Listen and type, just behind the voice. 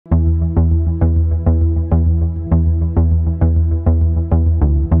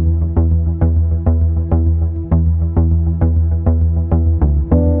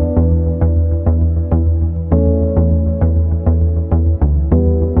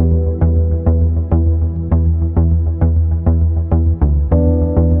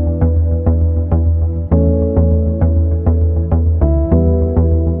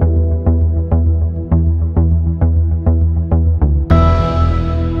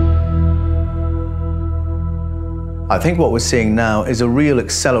I think what we're seeing now is a real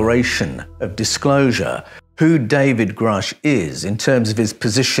acceleration of disclosure. Who David Grusch is in terms of his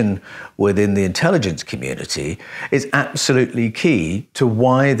position within the intelligence community is absolutely key to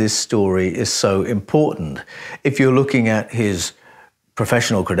why this story is so important. If you're looking at his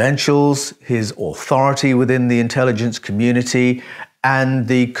professional credentials, his authority within the intelligence community, and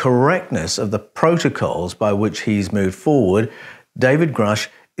the correctness of the protocols by which he's moved forward, David Grusch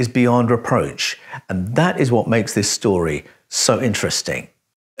is beyond reproach. And that is what makes this story so interesting.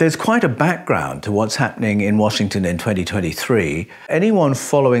 There's quite a background to what's happening in Washington in 2023. Anyone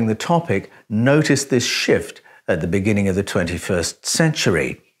following the topic noticed this shift at the beginning of the 21st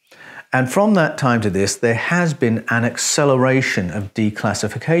century. And from that time to this, there has been an acceleration of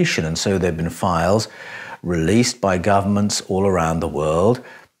declassification. And so there have been files released by governments all around the world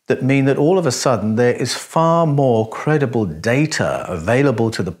that mean that all of a sudden there is far more credible data available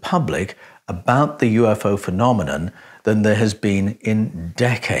to the public about the UFO phenomenon than there has been in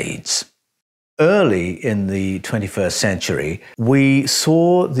decades. Early in the 21st century, we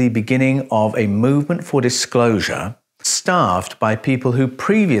saw the beginning of a movement for disclosure staffed by people who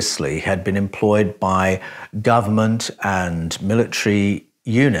previously had been employed by government and military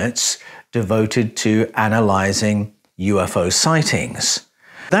units devoted to analyzing UFO sightings.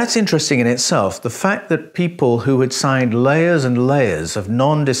 That's interesting in itself. The fact that people who had signed layers and layers of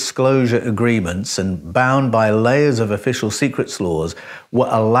non-disclosure agreements and bound by layers of official secrets laws were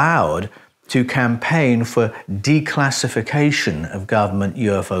allowed to campaign for declassification of government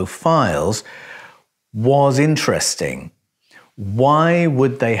UFO files was interesting. Why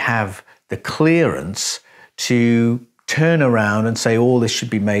would they have the clearance to turn around and say all this should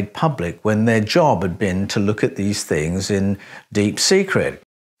be made public when their job had been to look at these things in deep secret?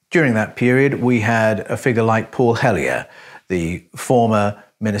 During that period, we had a figure like Paul Hellyer, the former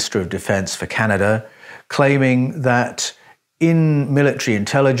Minister of Defense for Canada, claiming that in military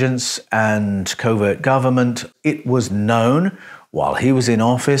intelligence and covert government, it was known while he was in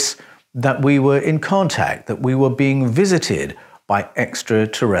office that we were in contact, that we were being visited by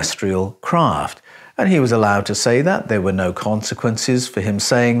extraterrestrial craft. And he was allowed to say that. There were no consequences for him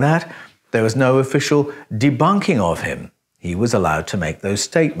saying that. There was no official debunking of him. He was allowed to make those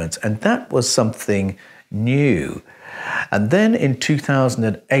statements, and that was something new. And then in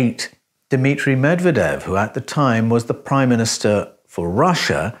 2008, Dmitry Medvedev, who at the time was the Prime Minister for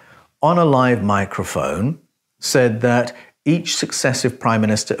Russia, on a live microphone said that each successive Prime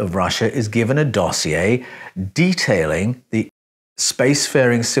Minister of Russia is given a dossier detailing the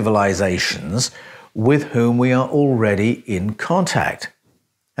spacefaring civilizations with whom we are already in contact.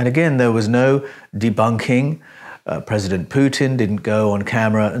 And again, there was no debunking. President Putin didn't go on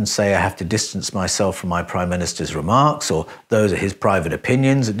camera and say, I have to distance myself from my Prime Minister's remarks, or those are his private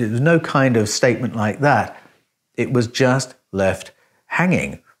opinions. There was no kind of statement like that. It was just left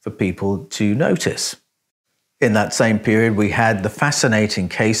hanging for people to notice. In that same period, we had the fascinating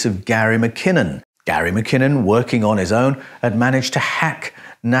case of Gary McKinnon. Gary McKinnon, working on his own, had managed to hack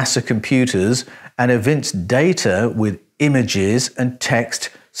NASA computers and evince data with images and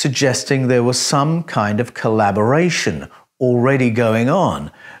text suggesting there was some kind of collaboration already going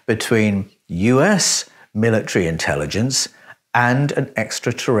on between US military intelligence and an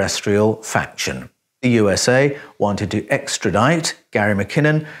extraterrestrial faction. The USA wanted to extradite Gary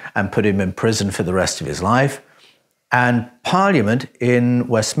McKinnon and put him in prison for the rest of his life. And Parliament in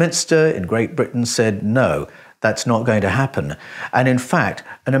Westminster in Great Britain said, no, that's not going to happen. And in fact,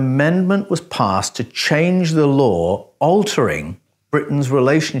 an amendment was passed to change the law, altering Britain's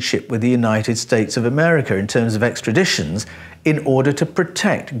relationship with the United States of America in terms of extraditions in order to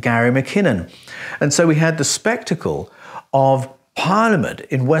protect Gary McKinnon. And so we had the spectacle of Parliament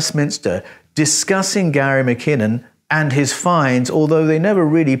in Westminster discussing Gary McKinnon and his finds, although they never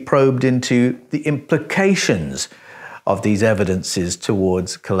really probed into the implications of these evidences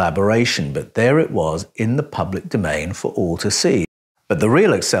towards collaboration. But there it was in the public domain for all to see. But the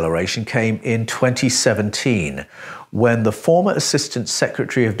real acceleration came in 2017, when the former Assistant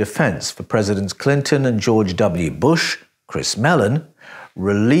Secretary of Defense for Presidents Clinton and George W. Bush, Chris Mellon,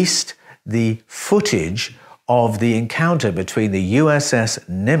 released the footage of the encounter between the USS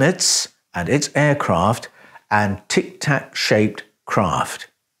Nimitz and its aircraft and tic-tac-shaped craft.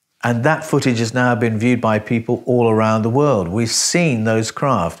 And that footage has now been viewed by people all around the world. We've seen those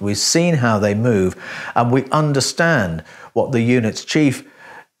craft, we've seen how they move, and we understand what the unit's chief,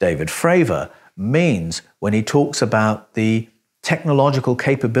 David Fravor, means when he talks about the technological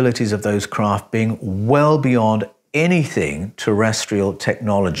capabilities of those craft being well beyond anything terrestrial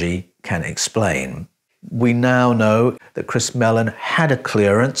technology can explain. We now know that Chris Mellon had a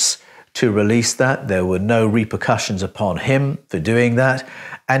clearance to release that. There were no repercussions upon him for doing that.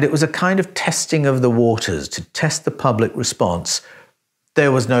 And it was a kind of testing of the waters to test the public response.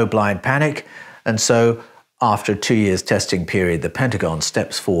 There was no blind panic. And so after a 2 years testing period, the Pentagon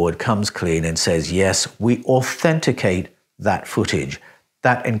steps forward, comes clean and says, yes, we authenticate that footage.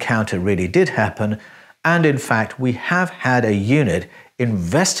 That encounter really did happen. And in fact, we have had a unit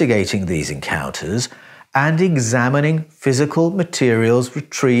investigating these encounters and examining physical materials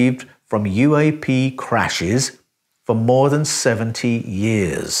retrieved from UAP crashes for more than 70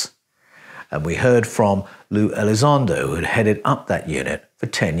 years. And we heard from Lou Elizondo, who had headed up that unit for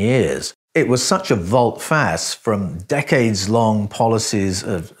 10 years. It was such a volte-face from decades-long policies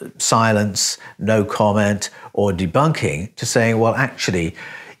of silence, no comment, or debunking to saying, well, actually,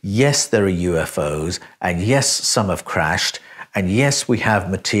 yes, there are UFOs, and yes, some have crashed, and yes, we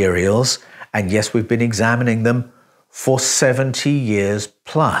have materials, and yes, we've been examining them for 70 years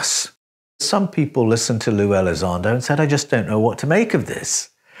plus. Some people listened to Lou Elizondo and said, I just don't know what to make of this.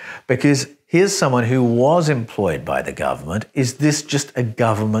 Because here's someone who was employed by the government. Is this just a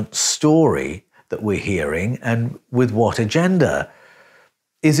government story that we're hearing, and with what agenda?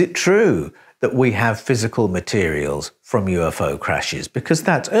 Is it true that we have physical materials from UFO crashes? Because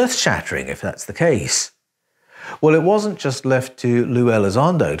that's earth-shattering if that's the case. Well, it wasn't just left to Lou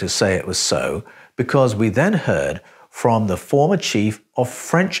Elizondo to say it was so, because we then heard from the former chief of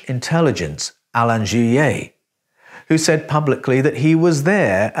French intelligence, Alain Juillet, who said publicly that he was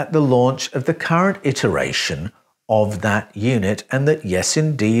there at the launch of the current iteration of that unit, and that yes,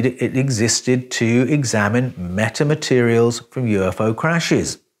 indeed, it existed to examine metamaterials from UFO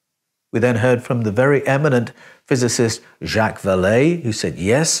crashes. We then heard from the very eminent physicist Jacques Vallée, who said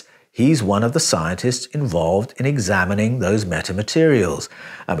yes, he's one of the scientists involved in examining those metamaterials.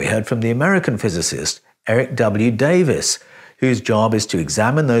 And we heard from the American physicist Eric W. Davis, whose job is to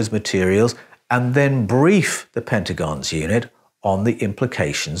examine those materials and then brief the Pentagon's unit on the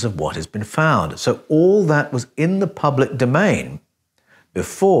implications of what has been found. So all that was in the public domain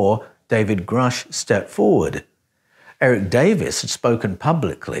before David Grusch stepped forward. Eric Davis had spoken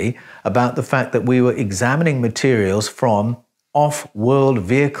publicly about the fact that we were examining materials from off-world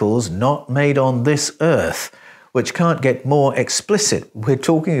vehicles not made on this earth, which can't get more explicit. We're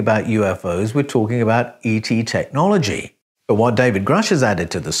talking about UFOs, we're talking about ET technology. But what David Grusch has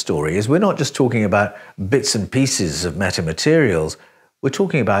added to the story is we're not just talking about bits and pieces of metamaterials, we're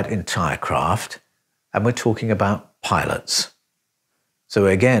talking about entire craft, and we're talking about pilots. So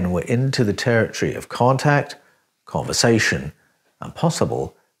again, we're into the territory of contact, conversation, and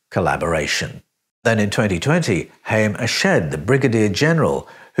possible collaboration. Then in 2020, Haim Eshed, the Brigadier General,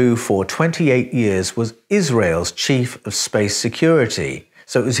 who for 28 years was Israel's Chief of Space Security.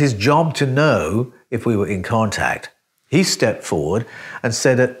 So it was his job to know if we were in contact. He stepped forward and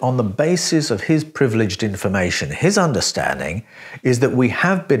said that on the basis of his privileged information, his understanding is that we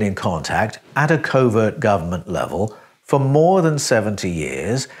have been in contact at a covert government level for more than 70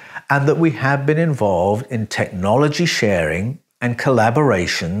 years, and that we have been involved in technology sharing and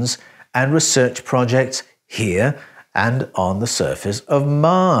collaborations and research projects here and on the surface of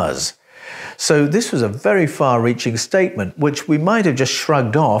Mars. So this was a very far-reaching statement, which we might have just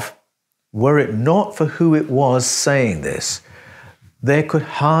shrugged off were it not for who it was saying this. There could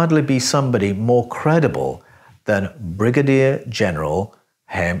hardly be somebody more credible than Brigadier General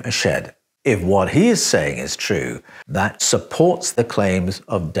Haim Eshed. If what he is saying is true, that supports the claims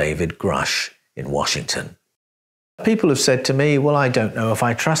of David Grusch in Washington. People have said to me, well, I don't know if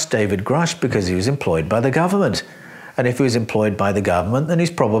I trust David Grusch because he was employed by the government. And if he was employed by the government, then he's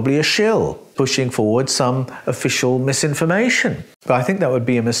probably a shill, pushing forward some official misinformation. But I think that would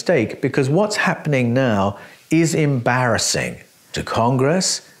be a mistake, because what's happening now is embarrassing to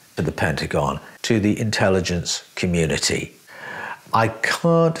Congress, to the Pentagon, to the intelligence community. I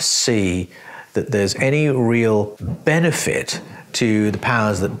can't see that there's any real benefit to the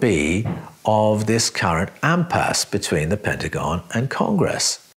powers that be of this current impasse between the Pentagon and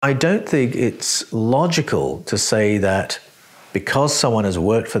Congress. I don't think it's logical to say that because someone has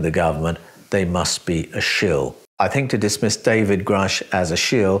worked for the government, they must be a shill. I think to dismiss David Grusch as a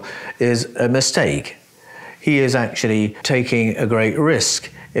shill is a mistake. He is actually taking a great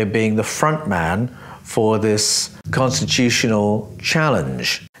risk in being the front man for this constitutional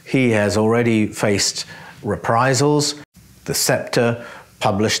challenge. He has already faced reprisals. The scepter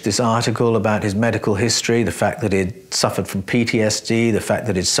published this article about his medical history, the fact that he'd suffered from PTSD, the fact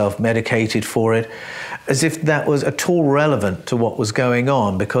that he'd self-medicated for it, as if that was at all relevant to what was going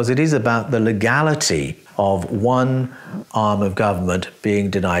on, because it is about the legality of one arm of government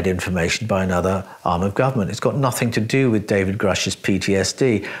being denied information by another arm of government. It's got nothing to do with David Grusch's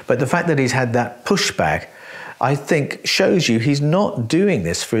PTSD. But the fact that he's had that pushback, I think, shows you he's not doing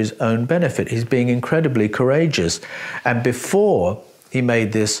this for his own benefit. He's being incredibly courageous. And before he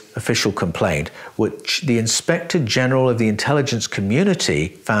made this official complaint, which the Inspector General of the intelligence community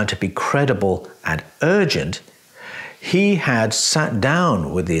found to be credible and urgent, he had sat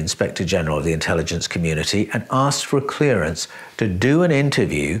down with the Inspector General of the intelligence community and asked for a clearance to do an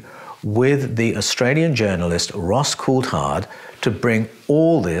interview with the Australian journalist Ross Coulthard to bring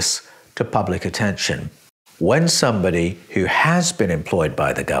all this to public attention. When somebody who has been employed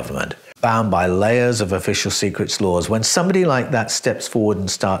by the government, bound by layers of official secrets laws, when somebody like that steps forward and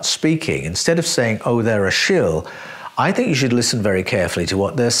starts speaking, instead of saying, oh, they're a shill, I think you should listen very carefully to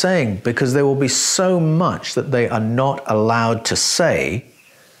what they're saying, because there will be so much that they are not allowed to say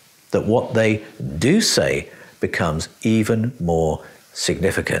that what they do say becomes even more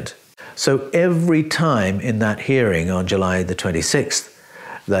significant. So every time in that hearing on July the 26th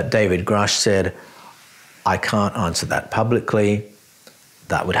that David Grusch said, I can't answer that publicly,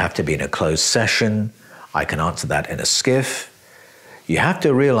 that would have to be in a closed session, I can answer that in a skiff, you have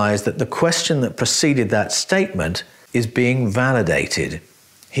to realize that the question that preceded that statement is being validated.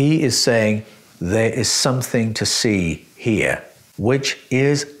 He is saying there is something to see here, which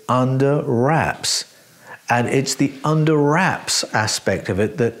is under wraps. And it's the under wraps aspect of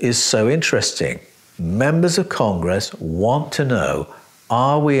it that is so interesting. Members of Congress want to know,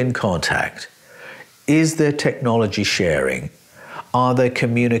 are we in contact? Is there technology sharing? Are there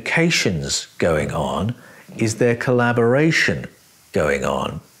communications going on? Is there collaboration going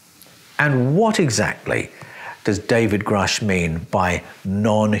on? And what exactly does David Grusch mean by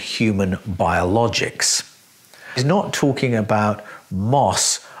non-human biologics? He's not talking about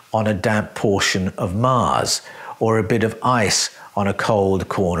moss on a damp portion of Mars or a bit of ice on a cold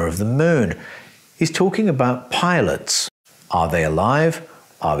corner of the moon. He's talking about pilots. Are they alive?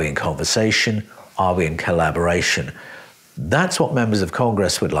 Are we in conversation? Are we in collaboration? That's what members of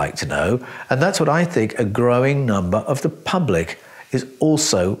Congress would like to know, and that's what I think a growing number of the public is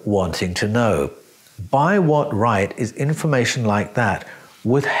also wanting to know. By what right is information like that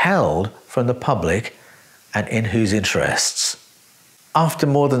withheld from the public, and in whose interests? After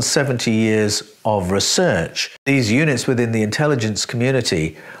more than 70 years of research, these units within the intelligence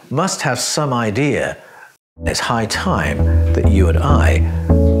community must have some idea. It's high time that you and I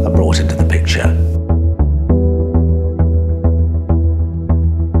are brought into the picture.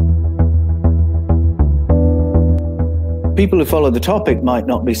 People who follow the topic might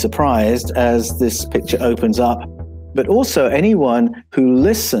not be surprised as this picture opens up, but also anyone who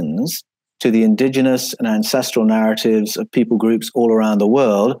listens to the indigenous and ancestral narratives of people groups all around the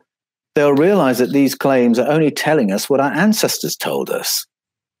world, they'll realize that these claims are only telling us what our ancestors told us.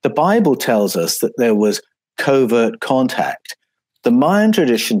 The Bible tells us that there was covert contact. The Mayan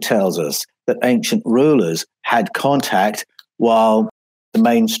tradition tells us that ancient rulers had contact while the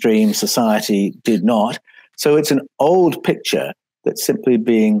mainstream society did not. So it's an old picture that's simply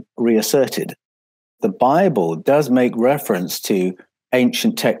being reasserted. The Bible does make reference to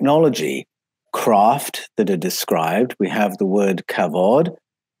ancient technology, craft that are described. We have the word kavod,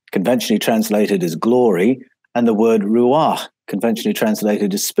 conventionally translated as glory, and the word ruach, conventionally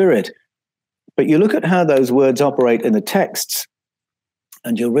translated as spirit. But you look at how those words operate in the texts,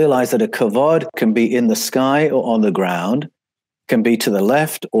 and you'll realize that a kavod can be in the sky or on the ground, can be to the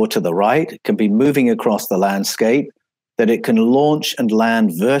left or to the right, it can be moving across the landscape, that it can launch and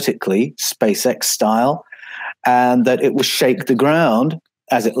land vertically, SpaceX style, and that it will shake the ground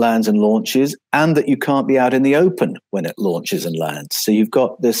as it lands and launches, and that you can't be out in the open when it launches and lands. So you've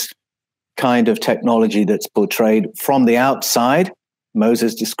got this kind of technology that's portrayed from the outside.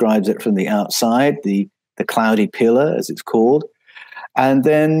 Moses describes it from the outside, the cloudy pillar, as it's called. And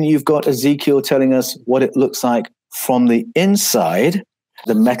then you've got Ezekiel telling us what it looks like from the inside,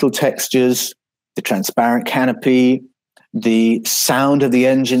 the metal textures, the transparent canopy, the sound of the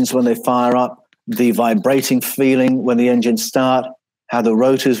engines when they fire up, the vibrating feeling when the engines start, how the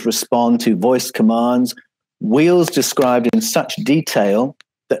rotors respond to voice commands, wheels described in such detail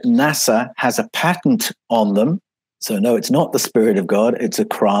that NASA has a patent on them. So no, it's not the Spirit of God, it's a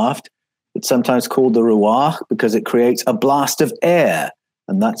craft. It's sometimes called the ruach because it creates a blast of air.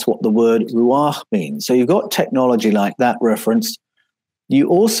 And that's what the word ruach means. So you've got technology like that referenced. You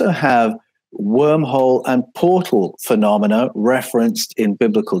also have wormhole and portal phenomena referenced in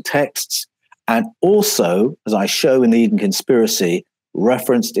biblical texts, and also, as I show in the Eden Conspiracy,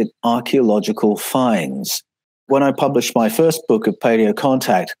 referenced in archaeological finds. When I published my first book of Paleo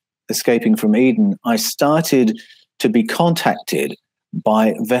Contact, Escaping from Eden, I started to be contacted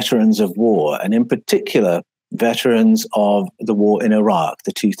by veterans of war, and in particular, veterans of the war in Iraq,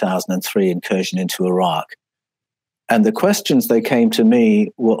 the 2003 incursion into Iraq. And the questions they came to me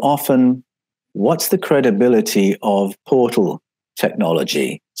were often, what's the credibility of portal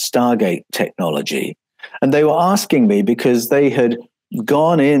technology, Stargate technology? And they were asking me because they had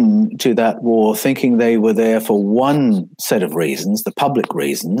gone into that war thinking they were there for one set of reasons, the public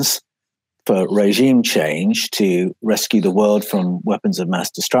reasons, for regime change, to rescue the world from weapons of mass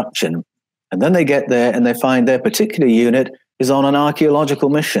destruction. And then they get there and they find their particular unit is on an archaeological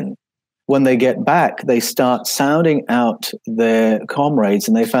mission. When they get back, they start sounding out their comrades,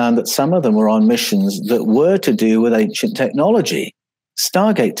 and they found that some of them were on missions that were to do with ancient technology,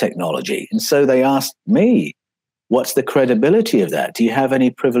 Stargate technology. And so they asked me, what's the credibility of that? Do you have any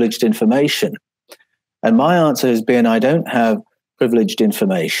privileged information? And my answer has been, I don't have privileged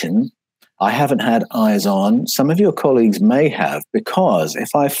information. I haven't had eyes on. Some of your colleagues may have, because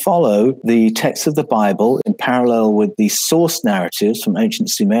if I follow the text of the Bible in parallel with the source narratives from ancient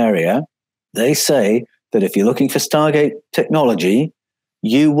Sumeria, they say that if you're looking for Stargate technology,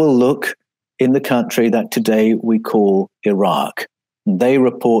 you will look in the country that today we call Iraq. And they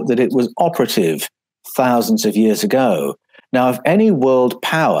report that it was operative thousands of years ago. Now, if any world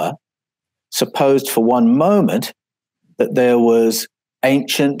power supposed for one moment that there was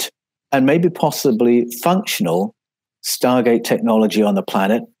ancient and maybe possibly functional Stargate technology on the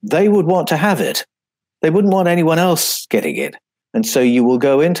planet, they would want to have it. They wouldn't want anyone else getting it. And so you will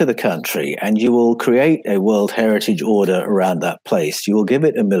go into the country and you will create a World Heritage Order around that place. You will give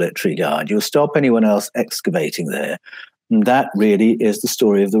it a military guard. You'll stop anyone else excavating there. And that really is the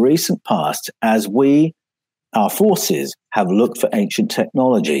story of the recent past, as our forces, have looked for ancient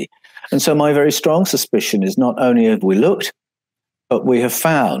technology. And so my very strong suspicion is not only have we looked, but we have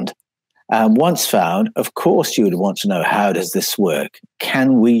found. And once found, of course, you would want to know, how does this work?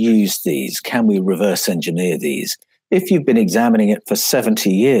 Can we use these? Can we reverse engineer these? If you've been examining it for 70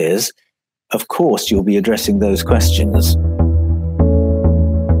 years, of course, you'll be addressing those questions.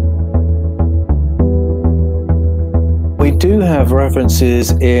 We do have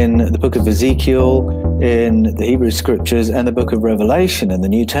references in the book of Ezekiel, in the Hebrew Scriptures, and the book of Revelation in the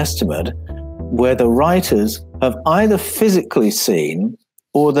New Testament, where the writers have either physically seen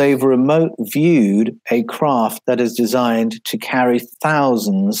or they've remote viewed a craft that is designed to carry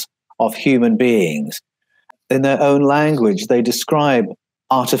thousands of human beings. In their own language, they describe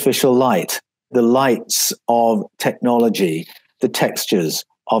artificial light, the lights of technology, the textures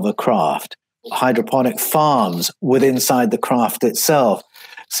of a craft, hydroponic farms inside the craft itself.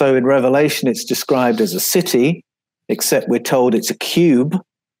 So in Revelation, it's described as a city, except we're told it's a cube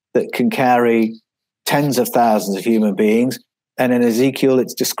that can carry tens of thousands of human beings. And in Ezekiel,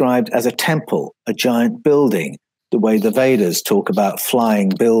 it's described as a temple, a giant building, the way the Vedas talk about flying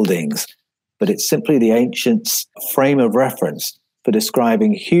buildings. But it's simply the ancient frame of reference for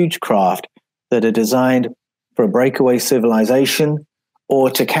describing huge craft that are designed for a breakaway civilization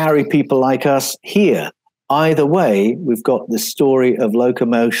or to carry people like us here. Either way, we've got the story of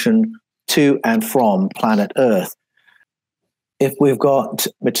locomotion to and from planet Earth. If we've got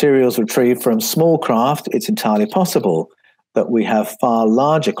materials retrieved from small craft, it's entirely possible that we have far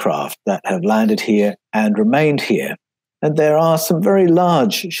larger craft that have landed here and remained here. And there are some very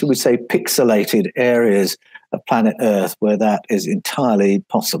large, should we say, pixelated areas of planet Earth where that is entirely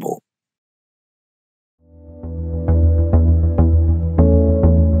possible.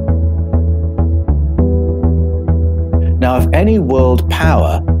 Now, if any world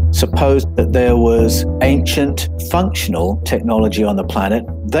power supposed that there was ancient functional technology on the planet,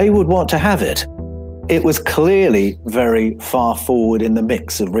 they would want to have it. It was clearly very far forward in the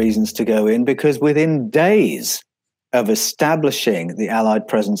mix of reasons to go in, because within days of establishing the Allied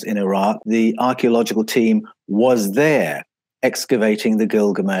presence in Iraq, the archaeological team was there excavating the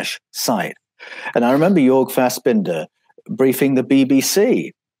Gilgamesh site. And I remember Jörg Fassbinder briefing the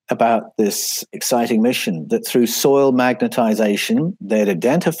BBC about this exciting mission, that through soil magnetization, they'd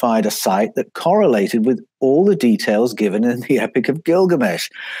identified a site that correlated with all the details given in the Epic of Gilgamesh.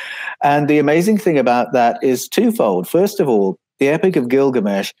 And the amazing thing about that is twofold. First of all, the Epic of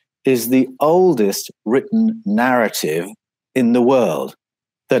Gilgamesh is the oldest written narrative in the world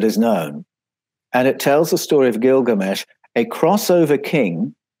that is known. And it tells the story of Gilgamesh, a crossover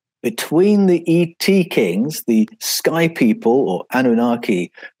king between the ET kings, the sky people or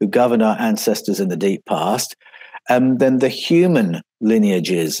Anunnaki who governed our ancestors in the deep past, and then the human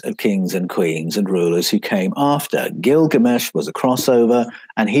lineages of kings and queens and rulers who came after. Gilgamesh was a crossover,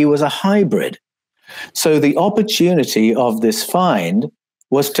 and he was a hybrid. So the opportunity of this find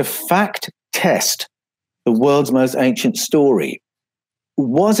was to fact test the world's most ancient story.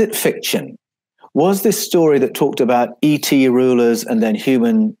 Was it fiction? Was this story that talked about ET rulers and then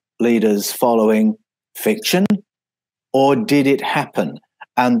human leaders following fiction? Or did it happen?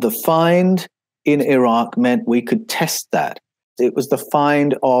 And the find in Iraq meant we could test that. It was the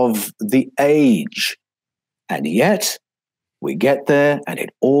find of the age. And yet, we get there and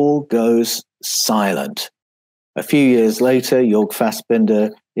it all goes silent. A few years later, Jörg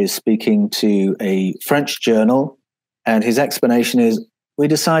Fassbinder is speaking to a French journal, and his explanation is, we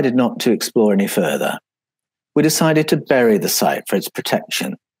decided not to explore any further. We decided to bury the site for its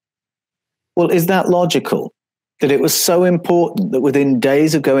protection. Well, is that logical? That it was so important that within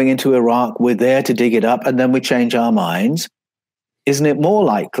days of going into Iraq, we're there to dig it up and then we change our minds? Isn't it more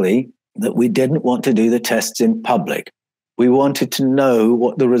likely that we didn't want to do the tests in public? We wanted to know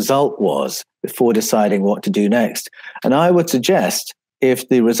what the result was before deciding what to do next. And I would suggest if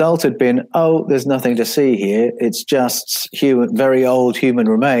the result had been, oh, there's nothing to see here, it's just very old human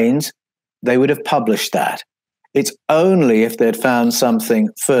remains, they would have published that. It's only if they'd found something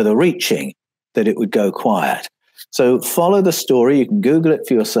further reaching that it would go quiet. So follow the story, you can Google it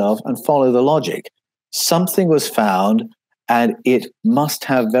for yourself and follow the logic. Something was found and it must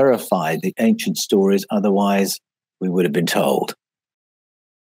have verified the ancient stories, otherwise we would have been told.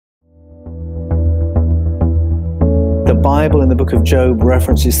 The Bible in the book of Job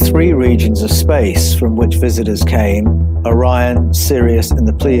references 3 regions of space from which visitors came: Orion, Sirius, and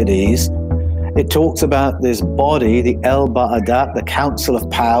the Pleiades. It talks about this body, the El Ba'adat, the Council of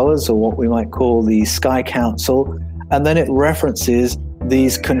Powers, or what we might call the Sky Council, and then it references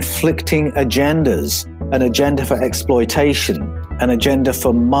these conflicting agendas: an agenda for exploitation, an agenda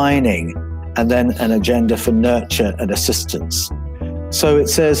for mining, and then an agenda for nurture and assistance. So it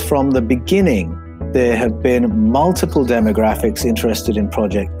says from the beginning, there have been multiple demographics interested in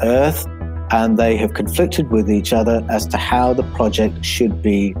Project Earth, and they have conflicted with each other as to how the project should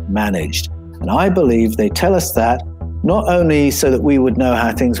be managed. And I believe they tell us that not only so that we would know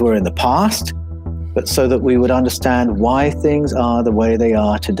how things were in the past, but so that we would understand why things are the way they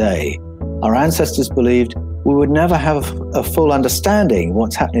are today. Our ancestors believed we would never have a full understanding of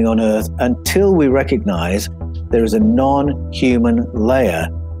what's happening on Earth until we recognize there is a non-human layer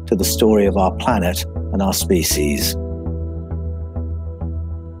to the story of our planet and our species.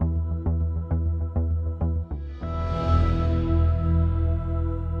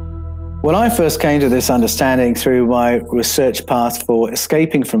 When I first came to this understanding through my research path for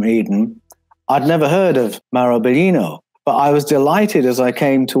Escaping from Eden, I'd never heard of Mauro Bellino, but I was delighted as I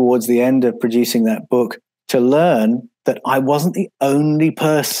came towards the end of producing that book to learn that I wasn't the only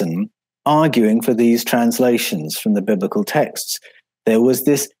person arguing for these translations from the biblical texts. There was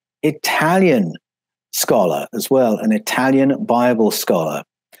this Italian scholar as well, an Italian Bible scholar.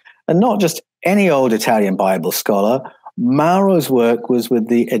 And not just any old Italian Bible scholar. Mauro's work was with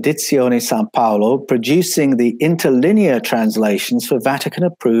the Edizione San Paolo, producing the interlinear translations for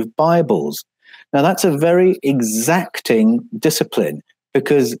Vatican-approved Bibles. Now, that's a very exacting discipline,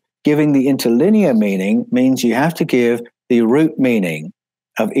 because giving the interlinear meaning means you have to give the root meaning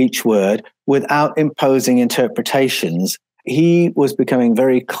of each word without imposing interpretations. He was becoming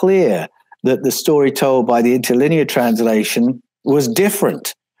very clear that the story told by the interlinear translation was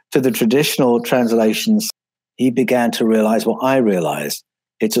different to the traditional translations. He began to realize what I realized.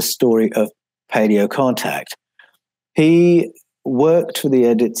 It's a story of paleo-contact. He worked for the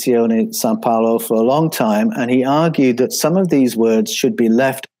Edizione San Paolo for a long time, and he argued that some of these words should be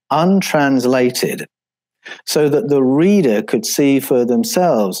left untranslated so that the reader could see for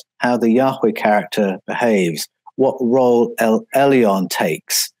themselves how the Yahweh character behaves, what role El Elyon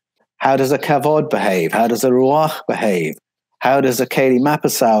takes. How does a Kavod behave? How does a Ruach behave? How does a Keli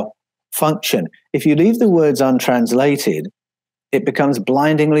Mapasau function? If you leave the words untranslated, it becomes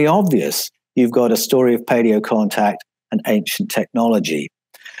blindingly obvious you've got a story of paleo-contact and ancient technology.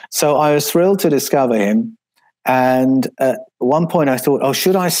 So I was thrilled to discover him. And at one point I thought, oh,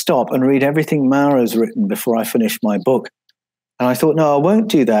 should I stop and read everything Mauro's written before I finish my book? And I thought, no, I won't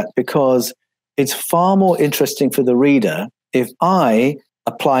do that, because it's far more interesting for the reader if I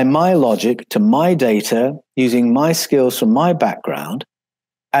apply my logic to my data using my skills from my background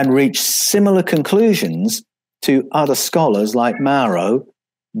and reach similar conclusions to other scholars like Mauro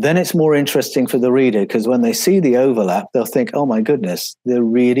then it's more interesting for the reader, because when they see the overlap, they'll think, oh my goodness, there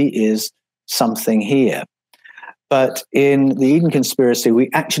really is something here. But in the Eden Conspiracy, we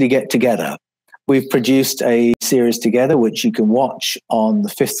actually get together. We've produced a series together, which you can watch on the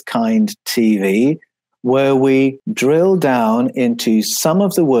Fifth Kind TV, where we drill down into some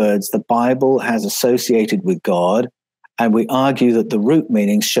of the words the Bible has associated with God, and we argue that the root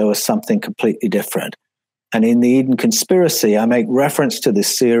meanings show us something completely different. And in the Eden Conspiracy, I make reference to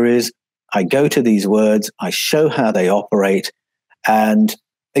this series. I go to these words, I show how they operate, and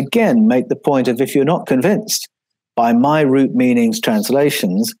again, make the point of, if you're not convinced by my root meanings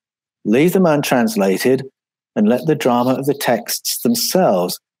translations, leave them untranslated and let the drama of the texts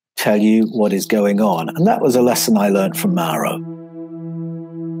themselves tell you what is going on. And that was a lesson I learned from Mauro.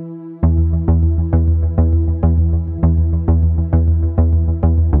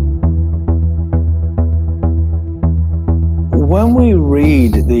 When we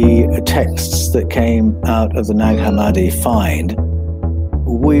read the texts that came out of the Nag Hammadi find,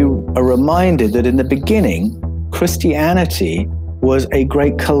 we are reminded that in the beginning, Christianity was a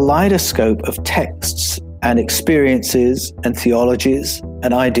great kaleidoscope of texts and experiences and theologies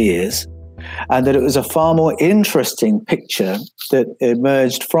and ideas, and that it was a far more interesting picture that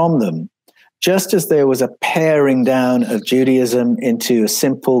emerged from them. Just as there was a paring down of Judaism into a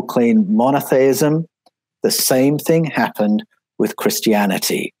simple, clean monotheism, the same thing happened with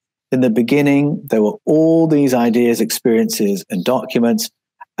Christianity. In the beginning, there were all these ideas, experiences, and documents,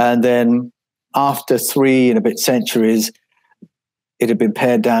 and then after 3 and a bit centuries, it had been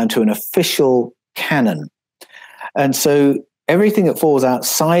pared down to an official canon. And so everything that falls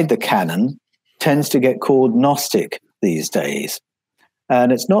outside the canon tends to get called Gnostic these days.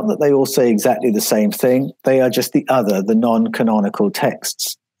 And it's not that they all say exactly the same thing. They are just the non-canonical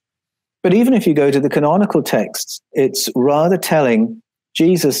texts. But even if you go to the canonical texts, it's rather telling.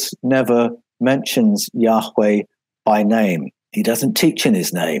 Jesus never mentions Yahweh by name. He doesn't teach in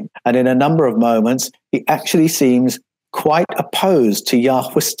his name. And in a number of moments, he actually seems quite opposed to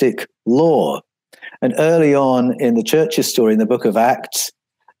Yahwistic law. And early on in the church's story, in the book of Acts,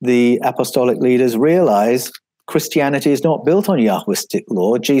 the apostolic leaders realize Christianity is not built on Yahwistic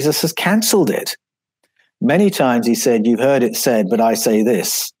law. Jesus has cancelled it. Many times he said, you've heard it said, but I say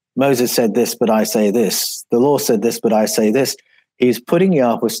this. Moses said this, but I say this. The law said this, but I say this. He's putting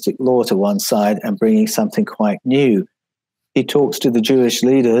Yahwistic law to one side and bringing something quite new. He talks to the Jewish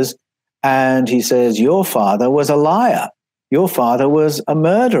leaders and he says, your father was a liar. Your father was a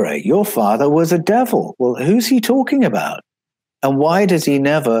murderer. Your father was a devil. Well, who's he talking about? And why does he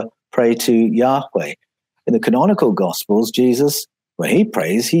never pray to Yahweh? In the canonical Gospels, Jesus, when he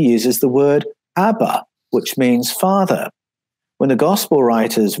prays, he uses the word Abba, which means father. When the Gospel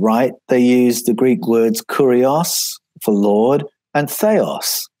writers write, they use the Greek words kurios for Lord and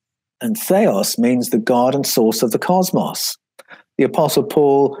theos. And theos means the God and source of the cosmos. The Apostle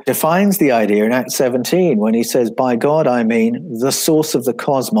Paul defines the idea in Acts 17 when he says, by God, I mean the source of the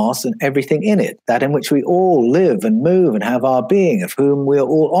cosmos and everything in it, that in which we all live and move and have our being, of whom we are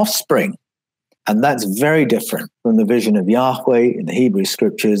all offspring. And that's very different from the vision of Yahweh in the Hebrew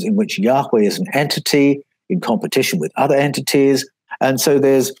scriptures, in which Yahweh is an entity in competition with other entities. And so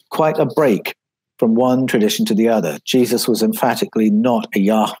there's quite a break from one tradition to the other. Jesus was emphatically not a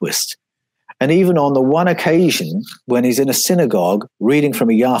Yahwist. And even on the one occasion when he's in a synagogue reading from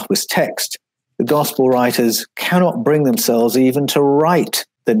a Yahwist text, the gospel writers cannot bring themselves even to write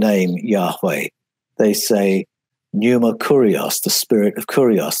the name Yahweh. They say, Pneuma Kurios, the spirit of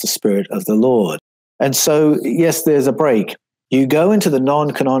Kurios, the spirit of the Lord. And so, yes, there's a break. You go into the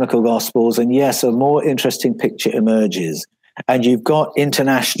non-canonical Gospels, and yes, a more interesting picture emerges. And you've got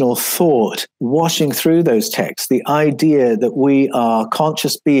international thought washing through those texts. The idea that we are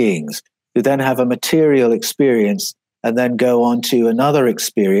conscious beings who then have a material experience and then go on to another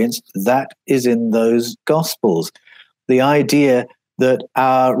experience, that is in those Gospels. The idea that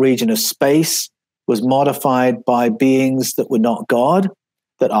our region of space was modified by beings that were not God,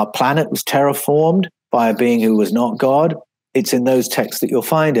 that our planet was terraformed by a being who was not God, it's in those texts that you'll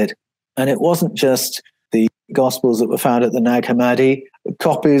find it. And it wasn't just the Gospels that were found at the Nag Hammadi.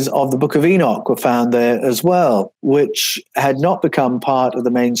 Copies of the Book of Enoch were found there as well, which had not become part of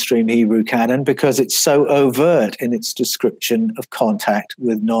the mainstream Hebrew canon because it's so overt in its description of contact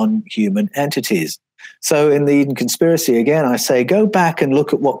with non-human entities. So in the Eden Conspiracy, again, I say, go back and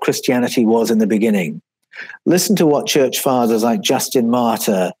look at what Christianity was in the beginning. Listen to what church fathers like Justin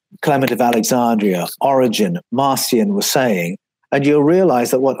Martyr, Clement of Alexandria, Origen, Marcion were saying, and you'll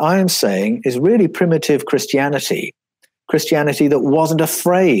realize that what I am saying is really primitive Christianity, Christianity that wasn't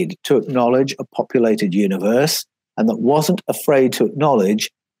afraid to acknowledge a populated universe and that wasn't afraid to acknowledge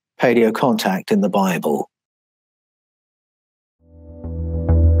paleocontact in the Bible?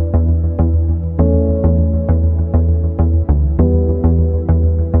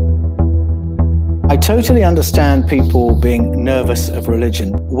 I totally understand people being nervous of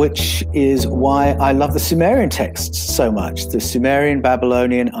religion, which is why I love the Sumerian texts so much. The Sumerian,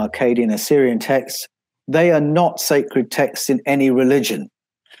 Babylonian, Akkadian, Assyrian texts, they are not sacred texts in any religion.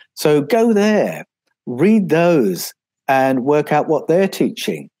 So go there, read those, and work out what they're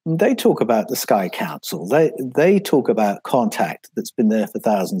teaching. They talk about the Sky Council. They talk about contact that's been there for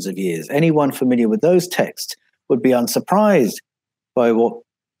thousands of years. Anyone familiar with those texts would be unsurprised by what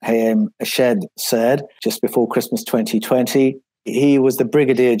Hayam Eshed said just before Christmas 2020. He was the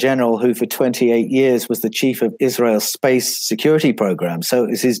brigadier general who for 28 years was the chief of Israel's space security program. So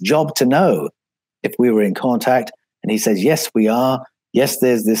it's his job to know if we were in contact. And he says, yes, we are. Yes,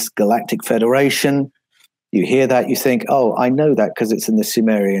 there's this galactic federation. You hear that, you think, oh, I know that because it's in the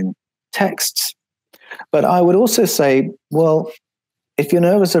Sumerian texts. But I would also say, well, if you're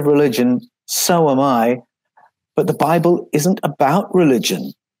nervous of religion, so am I. But the Bible isn't about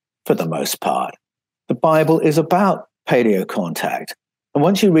religion. For the most part, the Bible is about paleocontact. And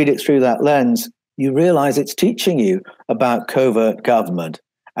once you read it through that lens, you realize it's teaching you about covert government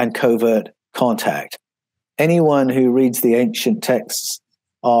and covert contact. Anyone who reads the ancient texts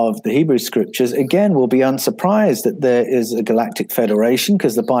of the Hebrew scriptures, again, will be unsurprised that there is a galactic federation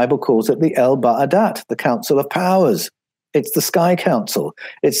because the Bible calls it the El Ba'adat, the Council of Powers. It's the Sky Council.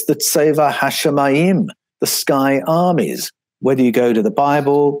 It's the Tseva Hashemayim, the Sky Armies. Whether you go to the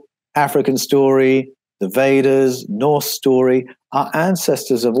Bible, African story, the Vedas, Norse story, our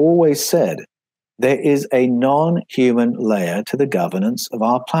ancestors have always said there is a non-human layer to the governance of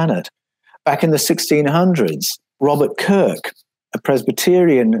our planet. Back in the 1600s, Robert Kirk, a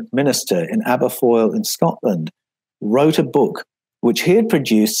Presbyterian minister in Aberfoyle in Scotland, wrote a book which he had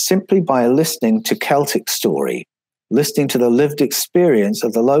produced simply by listening to Celtic story, listening to the lived experience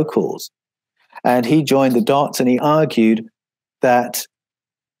of the locals. And he joined the dots and he argued that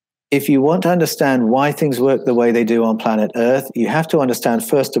if you want to understand why things work the way they do on planet Earth, you have to understand,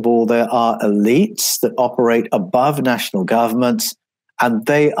 first of all, there are elites that operate above national governments, and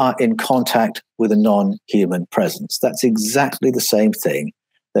they are in contact with a non-human presence. That's exactly the same thing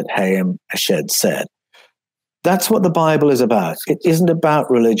that Hayam Eshed said. That's what the Bible is about. It isn't about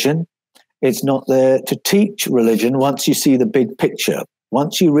religion. It's not there to teach religion once you see the big picture.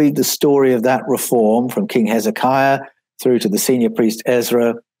 Once you read the story of that reform from King Hezekiah through to the senior priest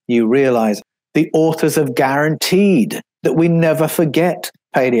Ezra, you realize the authors have guaranteed that we never forget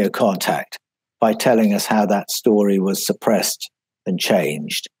paleocontact by telling us how that story was suppressed and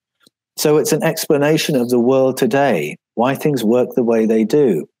changed. So it's an explanation of the world today, why things work the way they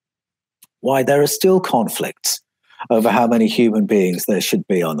do, why there are still conflicts over how many human beings there should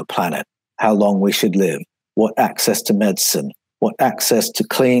be on the planet, how long we should live, what access to medicine, what access to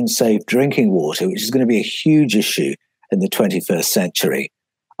clean, safe drinking water, which is going to be a huge issue in the 21st century.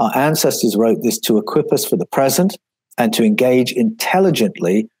 Our ancestors wrote this to equip us for the present and to engage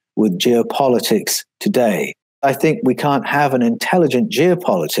intelligently with geopolitics today. I think we can't have an intelligent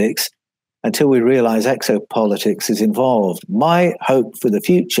geopolitics until we realize exopolitics is involved. My hope for the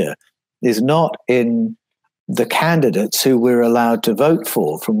future is not in the candidates who we're allowed to vote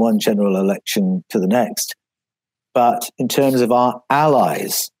for from one general election to the next, but in terms of our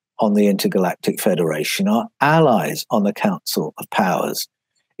allies on the Intergalactic Federation, our allies on the Council of Powers.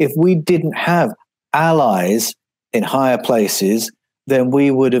 If we didn't have allies in higher places, then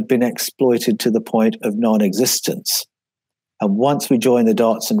we would have been exploited to the point of non-existence. And once we join the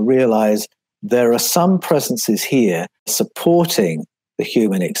dots and realize there are some presences here supporting the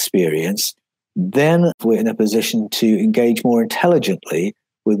human experience, then we're in a position to engage more intelligently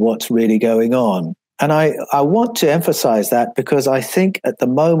with what's really going on. And I want to emphasize that because I think at the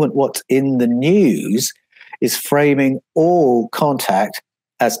moment what's in the news is framing all contact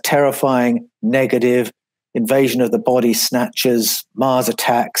as terrifying, negative, invasion of the body snatchers, Mars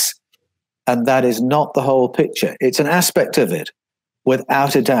attacks. And that is not the whole picture. It's an aspect of it,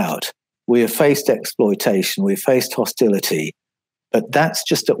 without a doubt. We have faced exploitation, we've faced hostility, but that's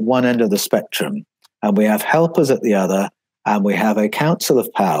just at one end of the spectrum. And we have helpers at the other, and we have a council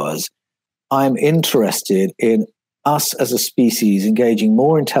of powers. I'm interested in us as a species engaging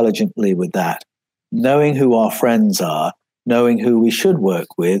more intelligently with that, knowing who our friends are, knowing who we should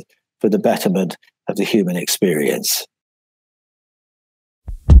work with for the betterment of the human experience.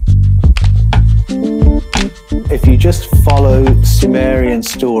 If you just follow Sumerian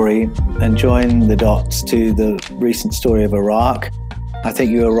story and join the dots to the recent story of Iraq, I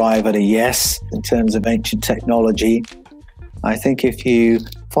think you arrive at a yes in terms of ancient technology. I think if you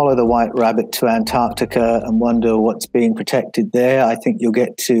follow the white rabbit to Antarctica and wonder what's being protected there, I think you'll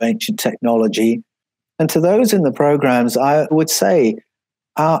get to ancient technology. And to those in the programs, I would say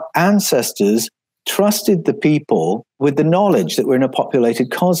our ancestors trusted the people with the knowledge that we're in a populated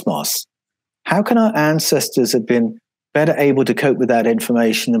cosmos. How can our ancestors have been better able to cope with that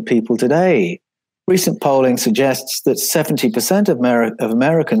information than people today? Recent polling suggests that 70% of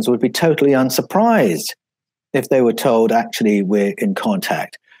Americans would be totally unsurprised if they were told, actually, we're in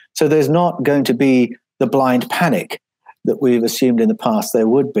contact. So there's not going to be the blind panic that we've assumed in the past there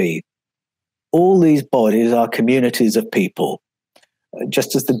would be. All these bodies are communities of people,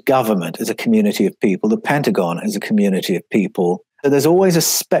 just as the government is a community of people, the Pentagon is a community of people. So there's always a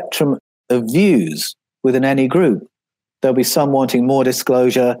spectrum of views within any group. There'll be some wanting more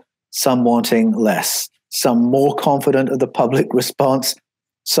disclosure, some wanting less, some more confident of the public response,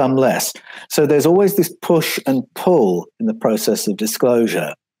 some less. So there's always this push and pull in the process of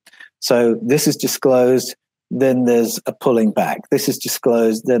disclosure. So this is disclosed, then there's a pulling back. This is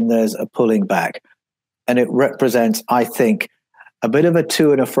disclosed, then there's a pulling back. And it represents, I think, a bit of a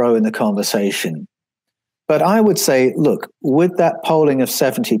to and a fro in the conversation. But I would say, look, with that polling of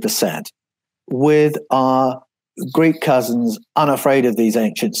 70%, with our Greek cousins unafraid of these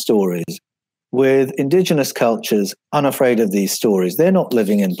ancient stories, with indigenous cultures unafraid of these stories, they're not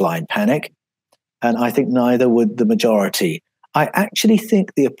living in blind panic. And I think neither would the majority. I actually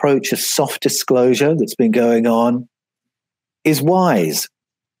think the approach of soft disclosure that's been going on is wise.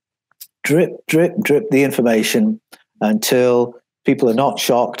 Drip, drip, drip the information until people are not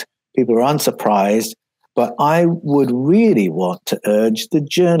shocked, people are unsurprised. But I would really want to urge the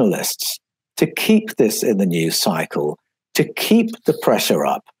journalists to keep this in the news cycle, to keep the pressure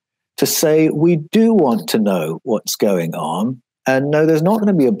up, to say we do want to know what's going on. And no, there's not going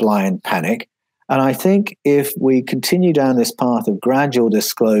to be a blind panic. And I think if we continue down this path of gradual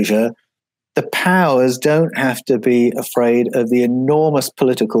disclosure, the powers don't have to be afraid of the enormous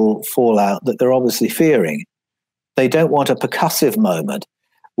political fallout that they're obviously fearing. They don't want a percussive moment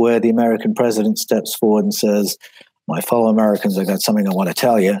where the American president steps forward and says, my fellow Americans, I've got something I want to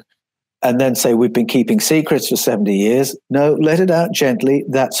tell you, and then say, we've been keeping secrets for 70 years. No, let it out gently.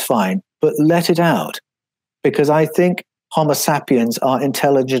 That's fine. But let it out, because I think Homo sapiens are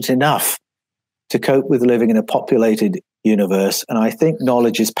intelligent enough to cope with living in a populated universe. And I think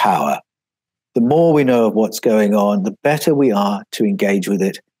knowledge is power. The more we know of what's going on, the better we are to engage with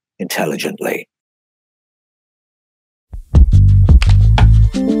it intelligently.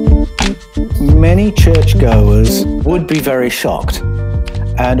 Many churchgoers would be very shocked.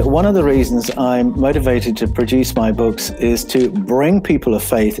 And one of the reasons I'm motivated to produce my books is to bring people of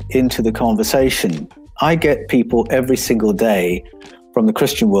faith into the conversation. I get people every single day from the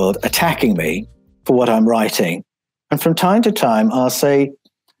Christian world attacking me for what I'm writing. And from time to time, I'll say,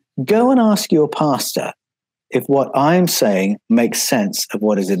 go and ask your pastor if what I'm saying makes sense of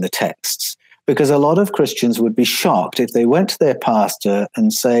what is in the texts. Because a lot of Christians would be shocked if they went to their pastor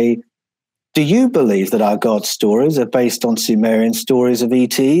and say, do you believe that our God stories are based on Sumerian stories of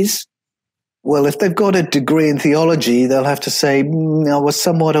ETs? Well, if they've got a degree in theology, they'll have to say, I was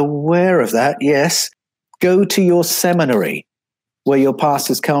somewhat aware of that, yes. Go to your seminary, where your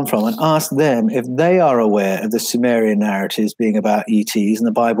pastors come from, and ask them if they are aware of the Sumerian narratives being about ETs and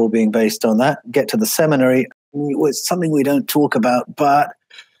the Bible being based on that. Get to the seminary. It's something we don't talk about, but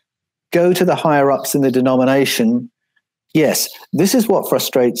go to the higher-ups in the denomination. Yes, this is what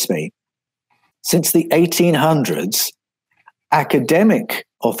frustrates me. Since the 1800s, academic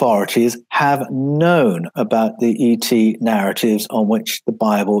authorities have known about the ET narratives on which the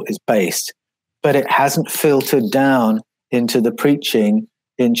Bible is based, but it hasn't filtered down into the preaching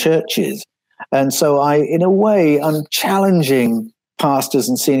in churches. And so in a way, I'm challenging pastors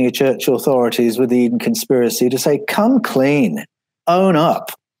and senior church authorities with the Eden conspiracy to say, come clean, own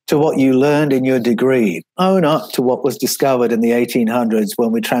up to what you learned in your degree, own up to what was discovered in the 1800s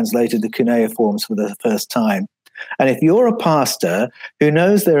when we translated the cuneiforms for the first time. And if you're a pastor who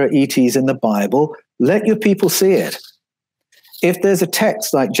knows there are ETs in the Bible, let your people see it. If there's a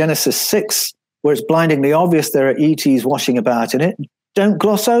text like Genesis 6, where it's blindingly obvious there are ETs washing about in it, don't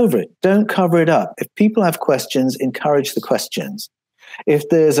gloss over it. Don't cover it up. If people have questions, encourage the questions. If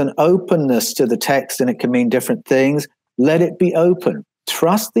there's an openness to the text and it can mean different things, let it be open.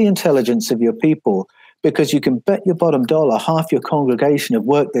 Trust the intelligence of your people, because you can bet your bottom dollar half your congregation have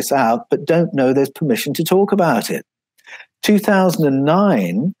worked this out, but don't know there's permission to talk about it.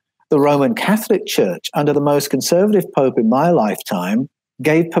 2009, the Roman Catholic Church, under the most conservative pope in my lifetime,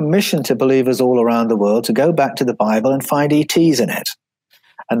 gave permission to believers all around the world to go back to the Bible and find ETs in it.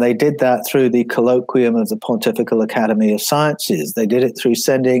 And they did that through the colloquium of the Pontifical Academy of Sciences. They did it through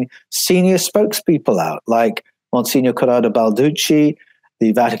sending senior spokespeople out, like Monsignor Corrado Balducci,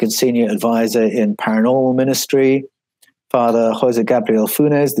 the Vatican senior advisor in paranormal ministry, Father Jose Gabriel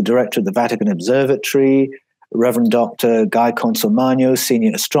Funes, the director of the Vatican Observatory, Reverend Dr. Guy Consolmagno,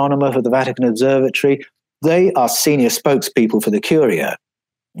 senior astronomer for the Vatican Observatory. They are senior spokespeople for the Curia.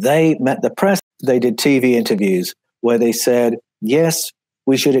 They met the press. They did TV interviews where they said, yes,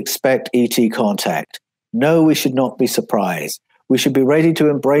 we should expect ET contact. No, we should not be surprised. We should be ready to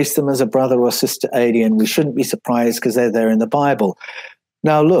embrace them as a brother or sister alien. We shouldn't be surprised because they're there in the Bible.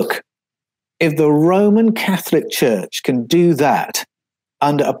 Now, look, if the Roman Catholic Church can do that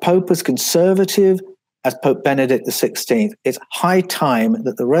under a pope as conservative as Pope Benedict XVI, it's high time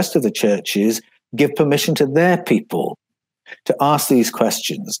that the rest of the churches give permission to their people to ask these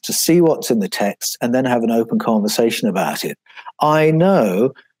questions, to see what's in the text, and then have an open conversation about it. I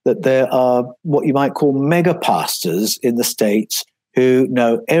know that there are what you might call mega pastors in the States who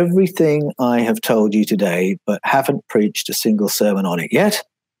know everything I have told you today, but haven't preached a single sermon on it yet,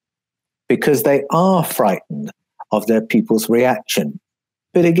 because they are frightened of their people's reaction.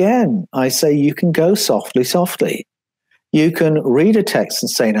 But again, I say you can go softly, softly. You can read a text and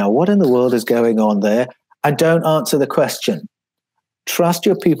say, now, what in the world is going on there? And don't answer the question. Trust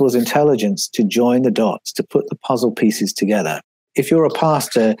your people's intelligence to join the dots, to put the puzzle pieces together. If you're a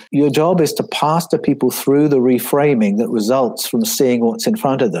pastor, your job is to pastor people through the reframing that results from seeing what's in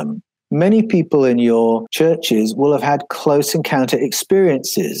front of them. Many people in your churches will have had close encounter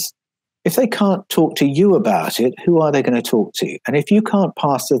experiences. If they can't talk to you about it, who are they going to talk to? And if you can't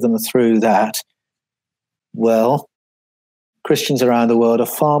pastor them through that, well, Christians around the world are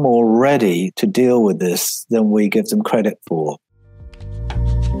far more ready to deal with this than we give them credit for.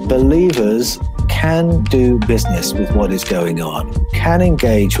 Believers can do business with what is going on, can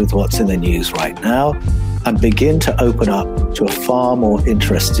engage with what's in the news right now, and begin to open up to a far more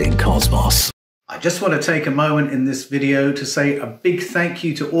interesting cosmos. I just want to take a moment in this video to say a big thank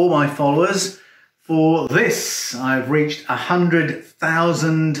you to all my followers for this. I've reached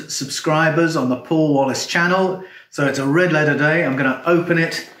 100,000 subscribers on the Paul Wallis channel. So it's a red letter day. I'm going to open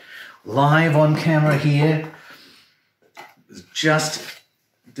it live on camera here. It was just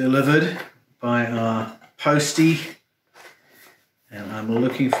delivered by our postie, and I'm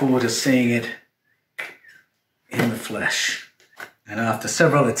looking forward to seeing it in the flesh. And after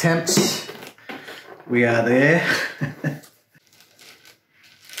several attempts, we are there.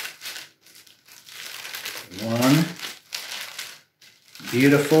 One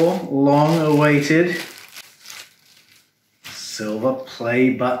beautiful, long-awaited silver play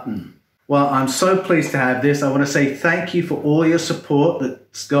button. Well, I'm so pleased to have this. I want to say thank you for all your support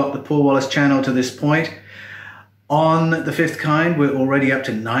that's got the Paul Wallis channel to this point. On The Fifth Kind, we're already up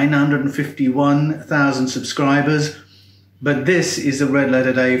to 951,000 subscribers. But this is a red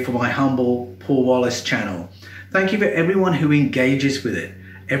letter day for my humble Paul Wallis channel. Thank you for everyone who engages with it,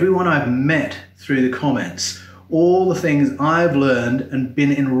 everyone I've met through the comments, all the things I've learned and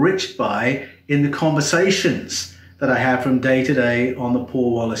been enriched by in the conversations that I have from day to day on the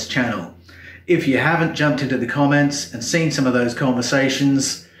Paul Wallis channel. If you haven't jumped into the comments and seen some of those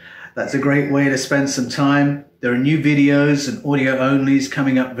conversations, that's a great way to spend some time. There are new videos and audio onlys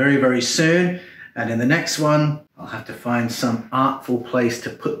coming up very, very soon. And in the next one, I'll have to find some artful place to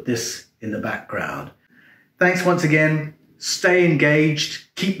put this in the background. Thanks once again. Stay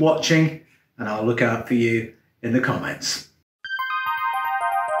engaged, keep watching, and I'll look out for you in the comments.